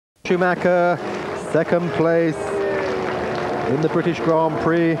Schumacher, second place in the British Grand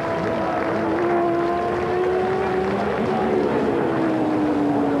Prix.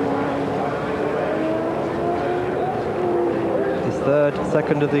 His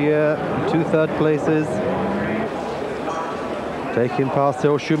second of the year, 2 third places. Taking past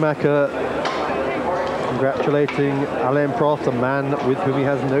Phil Schumacher, congratulating Alain Prost, a man with whom he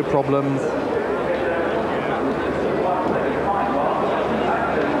has no problems.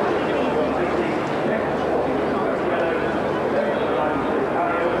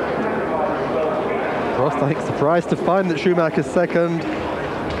 Prost, I think, surprised to find that Schumacher's second.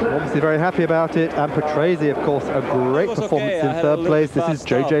 Obviously very happy about it, and Patrese, of course, a great performance in third place. This is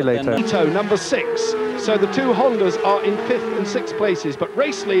JJ Lehto. Number 6. So the two Hondas are in 5th and 6th places, but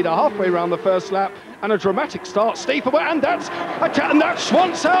race leader halfway around the first lap, and a dramatic start. Steeper, and that's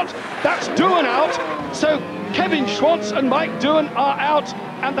Schwantz out, that's Doohan out. So Kevin Schwantz and Mike Doohan are out,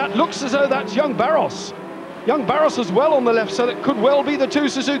 and that looks as though that's young Barros. Young Barros as well on the left, so that could well be the two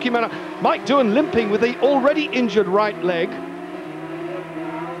Suzuki men. Mike Doohan limping with the already injured right leg.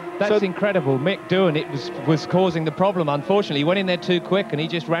 That's incredible. Mick Doohan, it was causing the problem. Unfortunately, he went in there too quick and he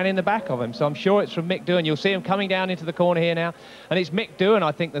just ran in the back of him. So I'm sure it's from Mick Doohan. You'll see him coming down into the corner here now. And it's Mick Doohan,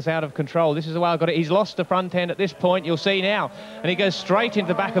 I think, that's out of control. This is the way I got it. He's lost the front end at this point, you'll see now. And he goes straight into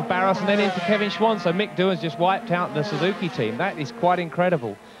the back of Barros and then into Kevin Schwantz. So Mick Doohan's just wiped out the Suzuki team. That is quite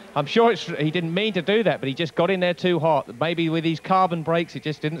incredible. I'm sure he didn't mean to do that, but he just got in there too hot. Maybe with these carbon brakes, it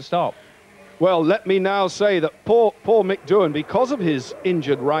just didn't stop. Well, let me now say that poor Mick Doohan, because of his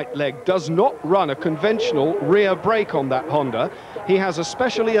injured right leg, does not run a conventional rear brake on that Honda. He has a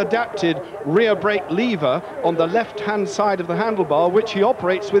specially adapted rear brake lever on the left-hand side of the handlebar, which he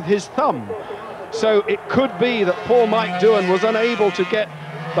operates with his thumb. So it could be that poor Mike Doohan was unable to get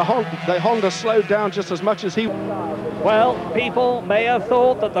the Honda slowed down just as much as he... Well, people may have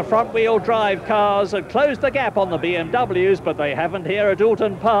thought that the front-wheel drive cars had closed the gap on the BMWs, but they haven't here at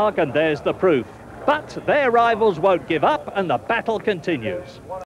Oulton Park, and there's the proof. But their rivals won't give up, and the battle continues.